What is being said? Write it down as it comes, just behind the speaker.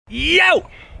Yo!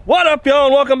 What up, y'all,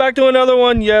 and welcome back to another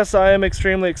one. Yes, I am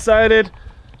extremely excited.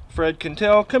 Fred can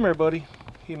tell. Come here, buddy.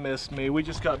 He missed me. We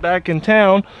just got back in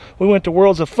town. We went to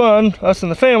Worlds of Fun, us and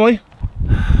the family.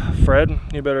 Fred,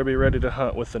 you better be ready to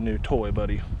hunt with the new toy,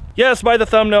 buddy. Yes, by the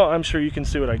thumbnail, I'm sure you can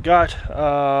see what I got.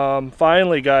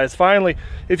 Finally, guys, finally.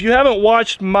 If you haven't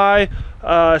watched my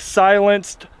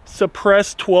silenced,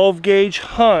 suppressed 12 gauge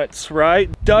hunts, right?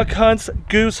 Duck hunts,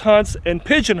 goose hunts, and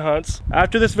pigeon hunts.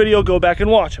 After this video, go back and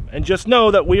watch them. And just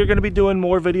know that we are going to be doing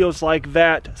more videos like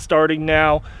that starting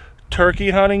now. Turkey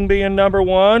hunting being number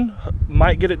one.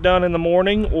 Might get it done in the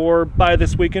morning or by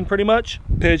this weekend pretty much.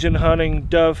 Pigeon hunting,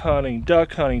 dove hunting,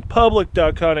 duck hunting, public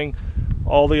duck hunting,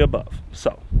 all the above.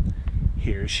 So,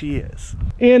 here she is.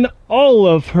 In all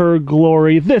of her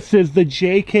glory, this is the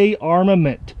JK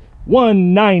Armament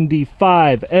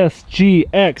 195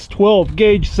 SGX 12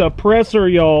 gauge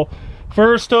suppressor, y'all.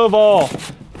 First of all,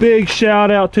 big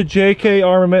shout out to JK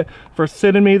Armament for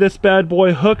sending me this bad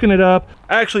boy, hooking it up.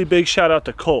 Actually, big shout out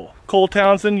to Cole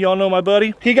Townsend, y'all know my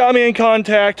buddy. He got me in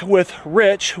contact with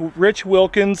Rich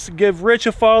Wilkins. Give Rich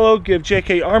a follow, give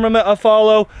JK Armament a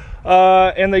follow,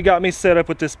 and they got me set up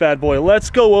with this bad boy.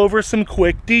 Let's go over some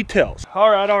quick details.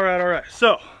 All right.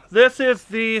 So this is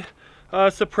the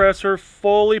suppressor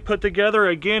fully put together.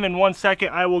 Again, in 1 second,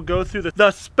 I will go through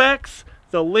the specs,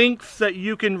 the lengths that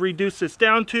you can reduce this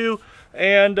down to,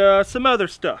 and some other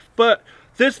stuff. But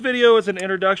this video is an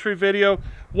introductory video.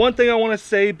 One thing I want to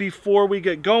say before we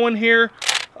get going here,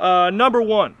 number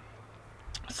one,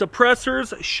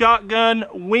 suppressors, shotgun,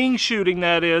 wing shooting,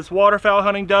 that is, waterfowl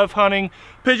hunting, dove hunting,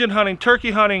 pigeon hunting,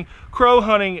 turkey hunting, crow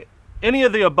hunting, any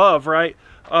of the above, right?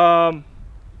 No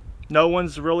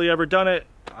one's really ever done it,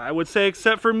 I would say,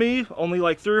 except for me, only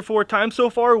like 3 or 4 times so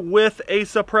far with a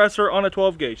suppressor on a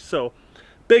 12 gauge. So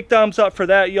big thumbs up for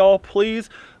that, y'all. Please,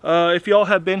 if y'all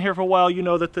have been here for a while, you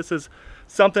know that this is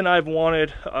something I've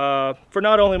wanted for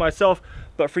not only myself,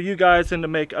 but for you guys, and to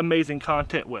make amazing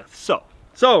content with.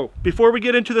 So before we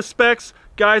get into the specs,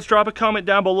 guys, drop a comment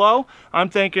down below. I'm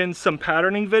thinking some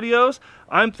patterning videos.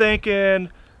 I'm thinking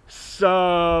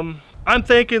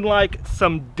like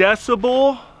some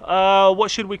decibel,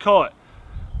 what should we call it?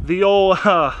 The old,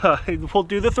 we'll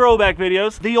do the throwback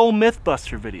videos, the old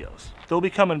Mythbuster videos. They'll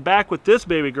be coming back with this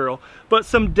baby girl, but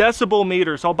some decibel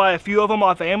meters. I'll buy a few of them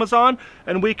off Amazon,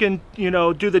 and we can,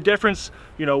 do the difference,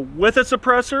 with a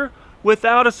suppressor,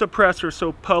 without a suppressor.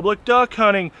 So public duck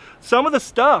hunting, some of the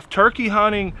stuff, turkey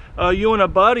hunting, you and a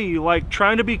buddy, like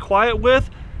trying to be quiet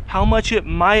with, how much it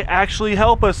might actually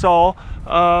help us all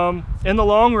in the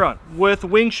long run with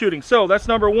wing shooting. So that's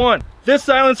number one. This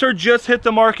silencer just hit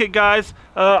the market, guys.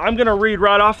 I'm gonna read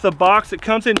right off the box. It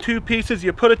comes in 2 pieces.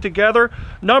 You put it together.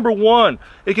 Number one,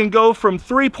 it can go from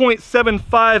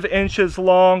 3.75 inches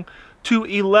long to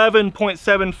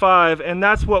 11.75, and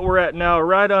that's what we're at now,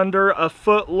 right under a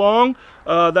foot long.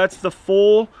 That's the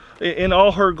full in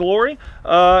all her glory.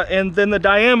 And then the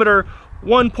diameter,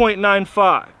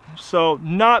 1.95. So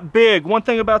not big. One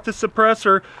thing about this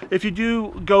suppressor, if you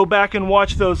do go back and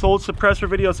watch those old suppressor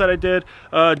videos that I did,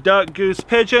 duck, goose,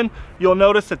 pigeon, you'll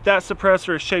notice that that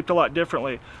suppressor is shaped a lot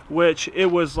differently, which it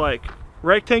was like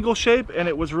rectangle shape and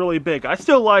it was really big. I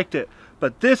still liked it,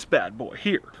 but this bad boy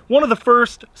here, one of the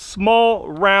first small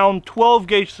round 12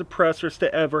 gauge suppressors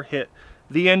to ever hit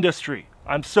the industry.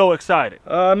 I'm so excited.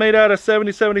 Made out of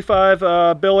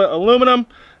 7075 billet aluminum,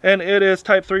 and it is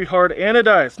type 3 hard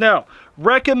anodized. Now,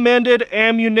 recommended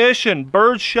ammunition: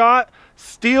 bird shot,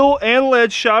 steel and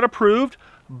lead shot approved,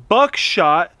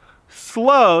 buckshot,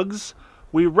 slugs.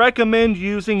 We recommend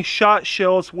using shot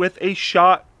shells with a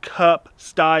shot cup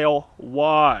style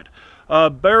wad.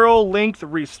 Barrel length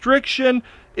restriction: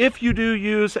 if you do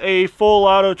use a full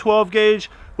auto 12 gauge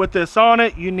with this on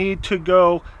it, you need to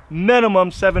go minimum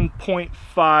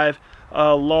 7.5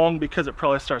 long, because it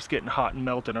probably starts getting hot and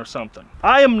melting or something.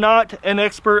 I am not an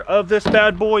expert of this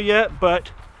bad boy yet,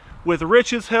 but with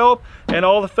Rich's help and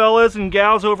all the fellas and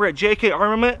gals over at JK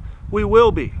Armament, we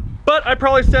will be. But I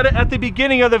probably said it at the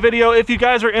beginning of the video, if you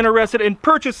guys are interested in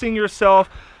purchasing yourself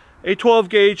a 12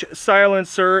 gauge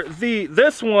silencer,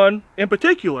 this one in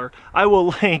particular, I will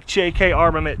link JK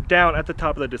Armament down at the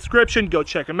top of the description. Go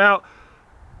check them out.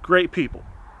 Great people,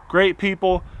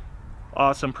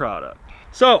 awesome product.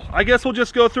 So I guess we'll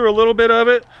just go through a little bit of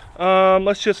it.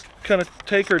 Let's just kind of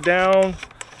take her down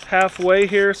halfway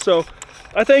here. So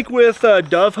I think with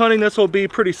dove hunting, this will be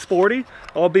pretty sporty.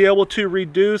 I'll be able to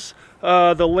reduce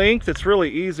the length. It's really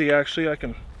easy, actually. I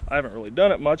haven't really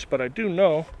done it much, but I do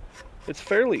know it's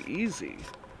fairly easy.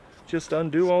 Just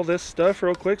undo all this stuff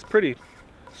real quick. It's pretty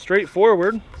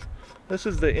straightforward. This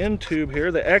is the end tube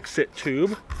here, the exit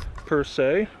tube per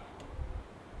se.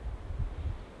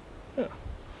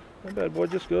 That bad boy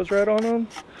just goes right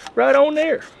on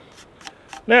there.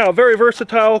 Now, very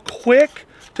versatile, quick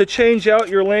to change out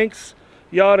your lengths,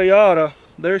 yada yada.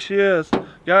 There she is.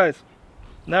 Guys,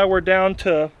 now we're down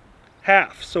to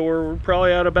half, so we're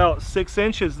probably at about 6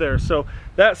 inches there. So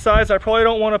that size, I probably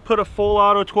don't want to put a full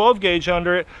auto 12 gauge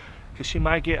under it because she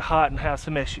might get hot and have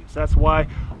some issues. That's why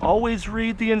always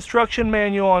read the instruction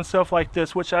manual on stuff like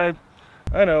this, which I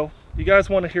know you guys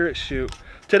want to hear it shoot.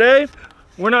 Today,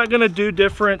 we're not going to do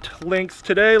different lengths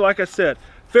today. Like I said,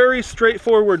 very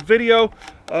straightforward video.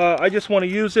 I just want to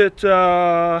use it.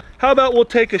 How about we'll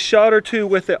take a shot or two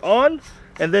with it on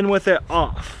and then with it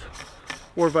off,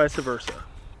 or vice versa.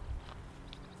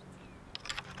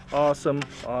 Awesome.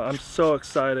 I'm so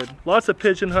excited. Lots of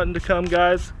pigeon hunting to come,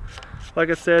 guys. Like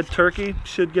I said, turkey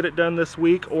should get it done this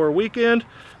week or weekend.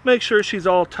 Make sure she's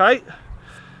all tight.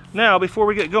 Now, before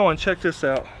we get going, check this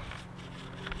out.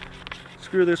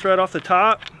 Screw this right off the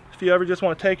top. If you ever just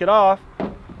want to take it off,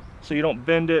 so you don't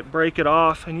bend it, break it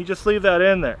off, and you just leave that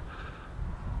in there.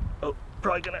 Oh,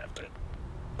 probably gonna have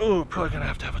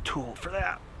to have a tool for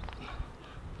that.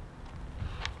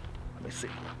 Let me see.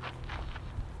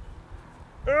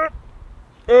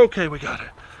 Okay, we got it.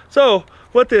 So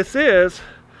what this is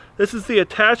the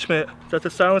attachment that the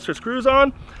silencer screws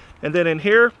on, and then in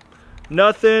here,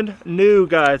 nothing new,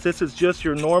 guys. This is just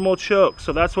your normal choke.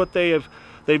 So that's what they've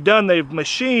done. They've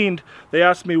machined. They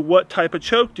asked me, what type of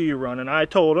choke do you run? And I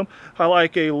told them I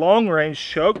like a long range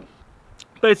choke,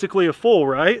 basically a full,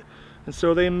 right? And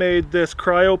so they made this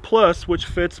Cryo Plus, which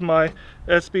fits my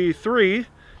SB3.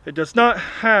 It does not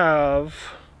have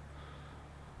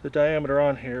the diameter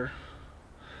on here,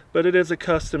 but it is a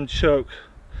custom choke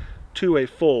to a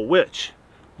full, which,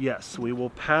 yes, we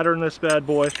will pattern this bad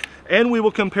boy and we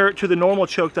will compare it to the normal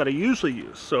choke that I usually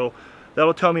use. So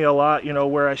that'll tell me a lot, you know,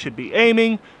 where I should be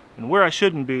aiming and where I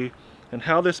shouldn't be, and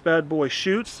how this bad boy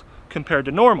shoots compared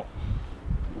to normal.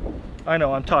 I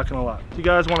know I'm talking a lot. You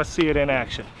guys want to see it in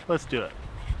action? Let's do it.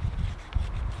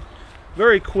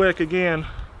 Very quick again.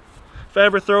 If I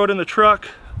ever throw it in the truck,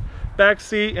 back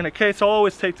seat, in a case, I'll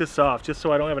always take this off just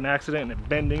so I don't have an accident and it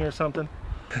bending or something.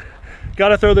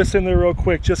 Gotta throw this in there real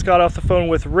quick. Just got off the phone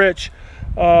with Rich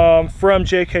from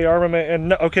JK Armament,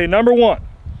 and okay, number one,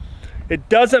 it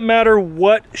doesn't matter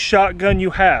what shotgun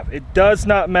you have. It does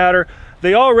not matter.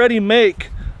 They already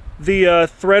make the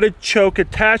threaded choke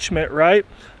attachment, right?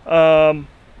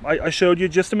 I showed you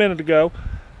just a minute ago,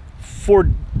 for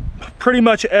pretty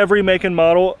much every make and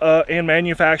model and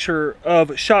manufacturer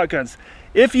of shotguns.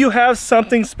 If you have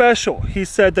something special, he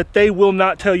said that they will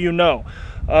not tell you no.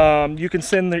 You can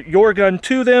send your gun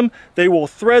to them. They will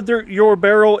thread your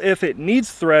barrel if it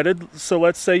needs threaded. So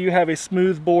let's say you have a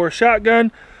smooth bore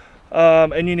shotgun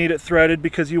and you need it threaded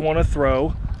because you want to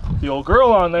throw the old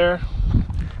girl on there.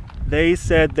 They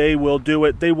said they will do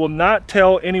it. They will not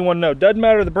tell anyone no. Doesn't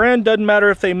matter the brand, doesn't matter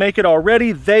if they make it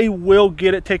already, they will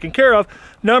get it taken care of.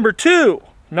 Number two,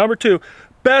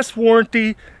 best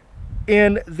warranty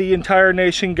in the entire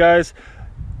nation, guys.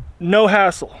 No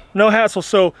hassle, no hassle.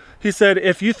 So he said,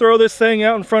 if you throw this thing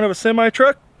out in front of a semi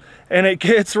truck and it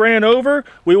gets ran over,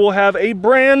 we will have a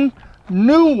brand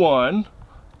new one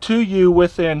to you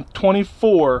within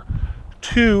 24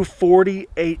 to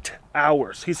 48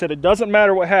 hours. He said it doesn't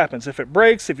matter what happens. If it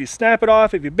breaks, if you snap it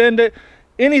off, if you bend it,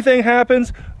 anything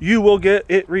happens, you will get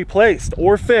it replaced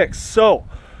or fixed. So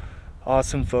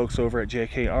awesome folks over at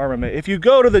JK Armament. If you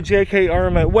go to the JK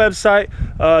Armament website,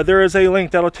 there is a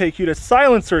link that'll take you to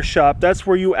Silencer Shop. That's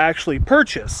where you actually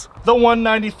purchase the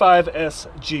 195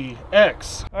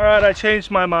 SGX. All right, I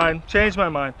changed my mind.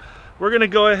 We're gonna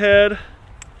go ahead.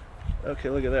 Okay,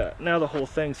 look at that. Now the whole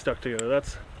thing's stuck together.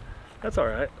 That's all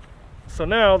right. So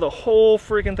now the whole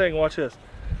freaking thing, watch this.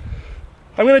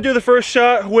 I'm gonna do the first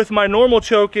shot with my normal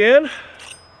choke in.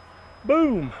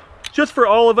 Boom. Just for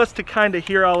all of us to kind of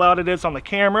hear how loud it is on the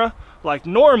camera, like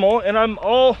normal. And I'm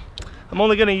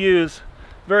only gonna use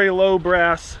very low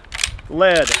brass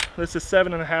lead. This is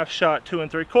 7.5 shot, 2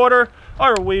 3/4.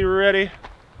 Are we ready?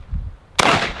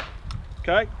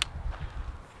 Okay.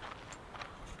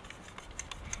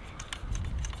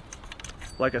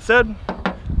 Like I said,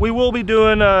 we will be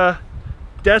doing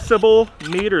decibel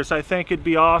meters. I think it'd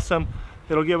be awesome.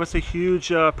 It'll give us a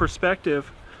huge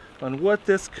perspective on what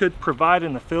this could provide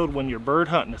in the field when you're bird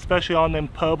hunting, especially on them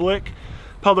public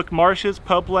marshes,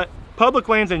 public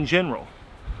lands in general.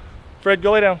 Fred,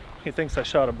 go lay down. He thinks I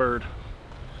shot a bird.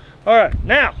 All right,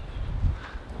 now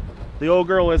the old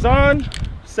girl is on,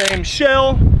 same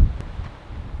shell.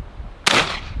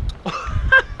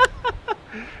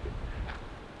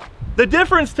 The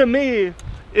difference to me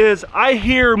is I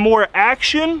hear more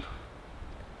action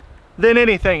than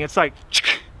anything. It's like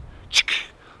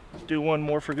Let's do one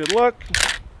more for good luck.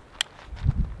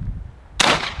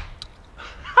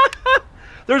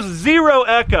 There's zero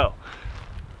echo.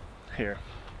 Here,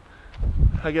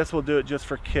 I guess we'll do it just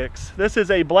for kicks. This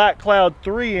is a Black Cloud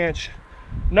 3-inch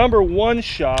 #1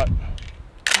 shot.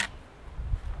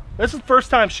 This is the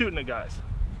first time shooting it, guys.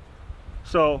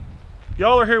 So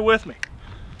y'all are here with me.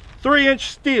 3-inch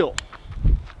steel.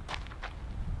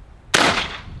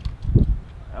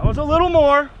 That was a little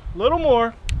more,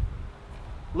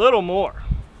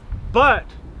 but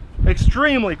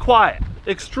extremely quiet,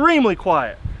 extremely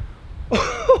quiet.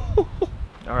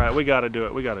 All right, we gotta do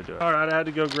it, we gotta do it. All right, I had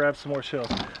to go grab some more shells.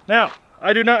 Now,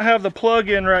 I do not have the plug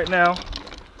in right now.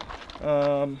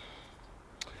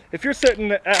 If you're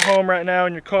sitting at home right now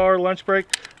in your car, lunch break,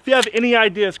 if you have any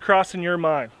ideas crossing your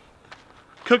mind,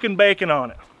 cooking bacon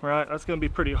on it, right? That's gonna be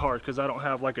pretty hard because I don't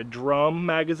have like a drum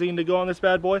magazine to go on this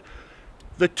bad boy.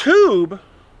 The tube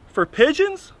for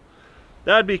pigeons,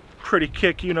 that'd be pretty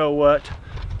kick, you know what.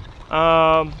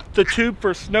 The tube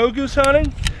for snow goose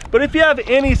hunting. But if you have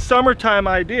any summertime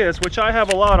ideas, which I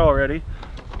have a lot already,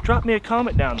 drop me a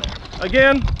comment down there.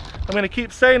 Again, I'm gonna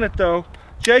keep saying it though,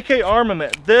 JK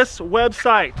Armament, this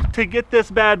website to get this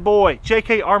bad boy,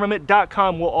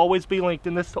 jkarmament.com, will always be linked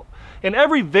in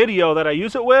every video that I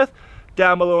use it with,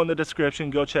 down below in the description.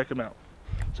 Go check them out.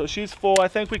 So she's full. I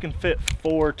think we can fit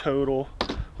 4 total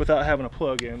without having a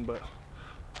plug in, but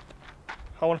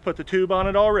I want to put the tube on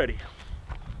it already.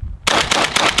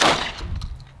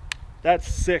 That's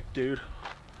sick, dude.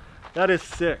 That is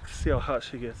sick. See how hot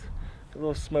she gets. A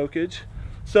little smokage.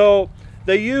 So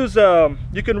they use,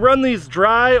 you can run these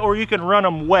dry or you can run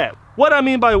them wet. What I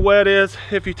mean by wet is,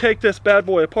 if you take this bad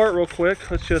boy apart real quick,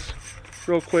 let's just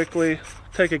real quickly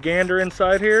take a gander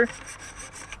inside here.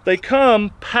 They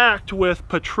come packed with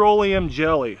petroleum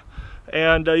jelly,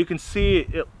 and you can see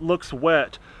it looks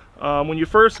wet. When you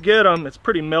first get them, it's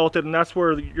pretty melted, and that's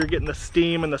where you're getting the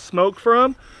steam and the smoke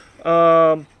from.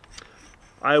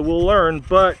 I will learn,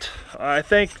 but I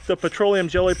think the petroleum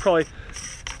jelly probably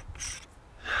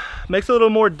makes it a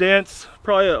little more dense,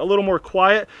 probably a little more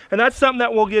quiet, and that's something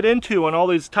that we'll get into on all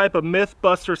these type of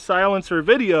Mythbuster silencer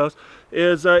videos.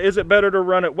 Is it better to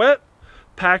run it wet,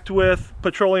 packed with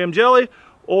petroleum jelly,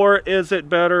 or is it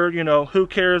better, you know, who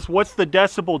cares? What's the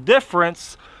decibel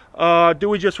difference? Do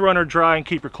we just run her dry and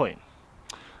keep her clean?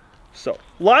 So,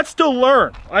 lots to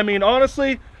learn. I mean,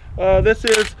 honestly, this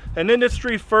is an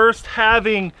industry first,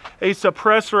 having a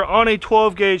suppressor on a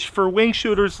 12 gauge for wing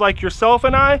shooters like yourself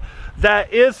and I.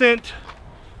 That isn't,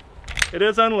 it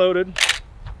is unloaded.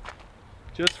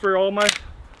 Just for all my,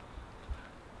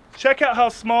 check out how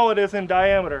small it is in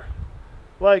diameter.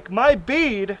 Like my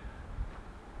bead,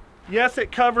 yes, it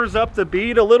covers up the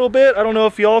bead a little bit. I don't know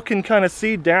if y'all can kind of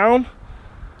see down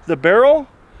the barrel,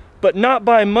 but not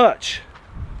by much.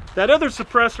 That other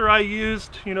suppressor I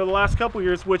used, you know, the last couple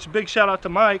years, which big shout out to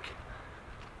Mike,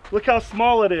 look how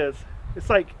small it is. It's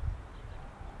like,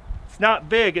 it's not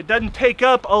big. It doesn't take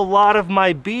up a lot of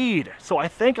my bead. So I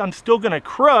think I'm still gonna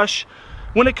crush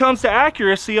when it comes to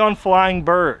accuracy on flying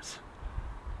birds.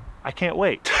 I can't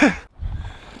wait.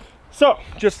 So,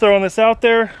 just throwing this out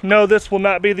there, no, this will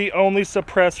not be the only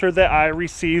suppressor that I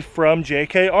receive from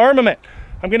JK Armament.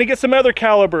 I'm gonna get some other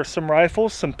calibers, some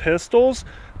rifles, some pistols,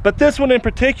 but this one in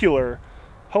particular,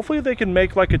 hopefully they can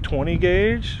make like a 20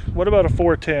 gauge. What about a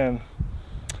 410?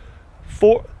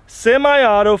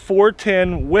 Semi-auto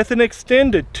 410 with an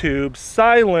extended tube,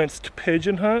 silenced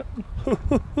pigeon hunt.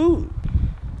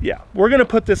 Yeah, we're gonna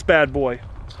put this bad boy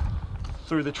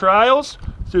through the trials,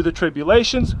 through the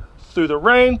tribulations, through the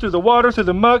rain, through the water, through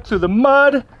the muck, through the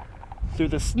mud, through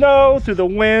the snow, through the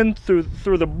wind, through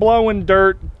the blowing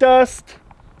dirt, dust,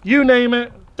 you name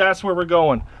it, that's where we're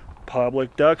going.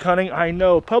 Public duck hunting, I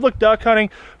know. Public duck hunting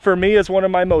for me is one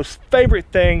of my most favorite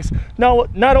things,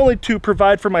 not only to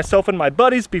provide for myself and my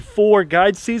buddies before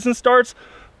guide season starts,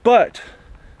 but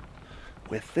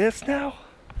with this now,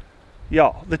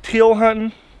 y'all, the teal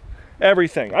hunting,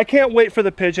 everything. I can't wait for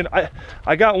the pigeon.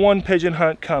 I got one pigeon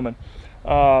hunt coming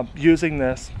using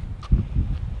this.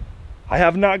 I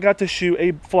have not got to shoot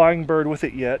a flying bird with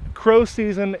it yet. Crow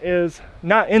season is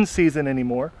not in season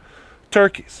anymore.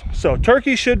 Turkeys. So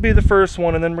turkey should be the first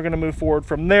one, and then we're going to move forward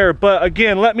from there. But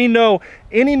again, let me know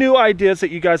any new ideas that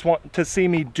you guys want to see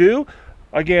me do.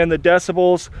 Again, the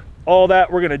decibels, all that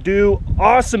we're going to do.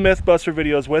 Awesome Mythbuster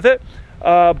videos with it.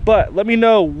 But let me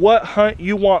know what hunt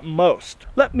you want most.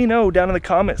 Let me know down in the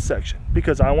comments section,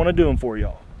 because I want to do them for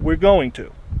y'all. We're going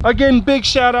to. Again, big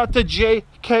shout out to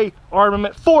JK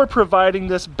Armament for providing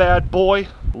this bad boy.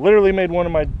 Literally made one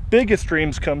of my biggest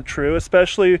dreams come true,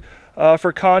 especially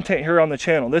for content here on the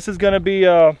channel. This is gonna be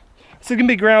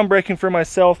groundbreaking for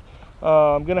myself.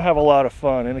 I'm gonna have a lot of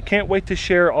fun, and I can't wait to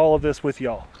share all of this with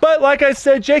y'all. But like I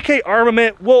said, JK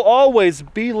Armament will always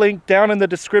be linked down in the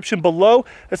description below,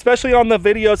 especially on the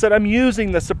videos that I'm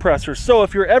using the suppressor. So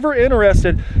if you're ever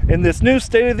interested in this new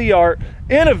state-of-the-art,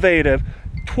 innovative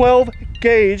 12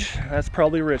 gauge, that's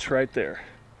probably Rich right there.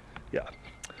 Yeah.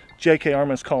 JK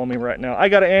Armament's calling me right now. I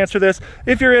gotta answer this.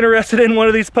 If you're interested in one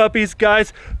of these puppies,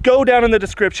 guys, go down in the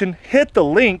description, hit the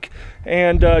link,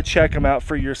 and check them out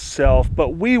for yourself. But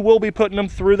we will be putting them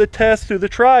through the tests, through the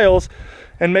trials,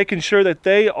 and making sure that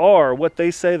they are what they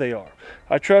say they are.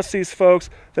 I trust these folks.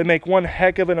 They make one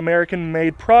heck of an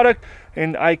American-made product,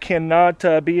 and I cannot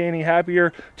be any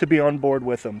happier to be on board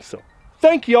with them. So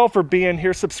thank you all for being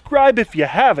here. Subscribe if you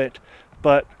haven't,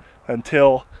 but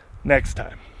until next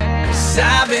time.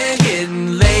 I've been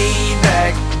getting laid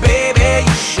back, baby,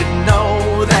 you should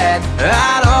know that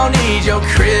I don't need your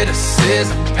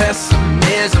criticism,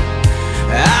 pessimism.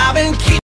 I've been keeping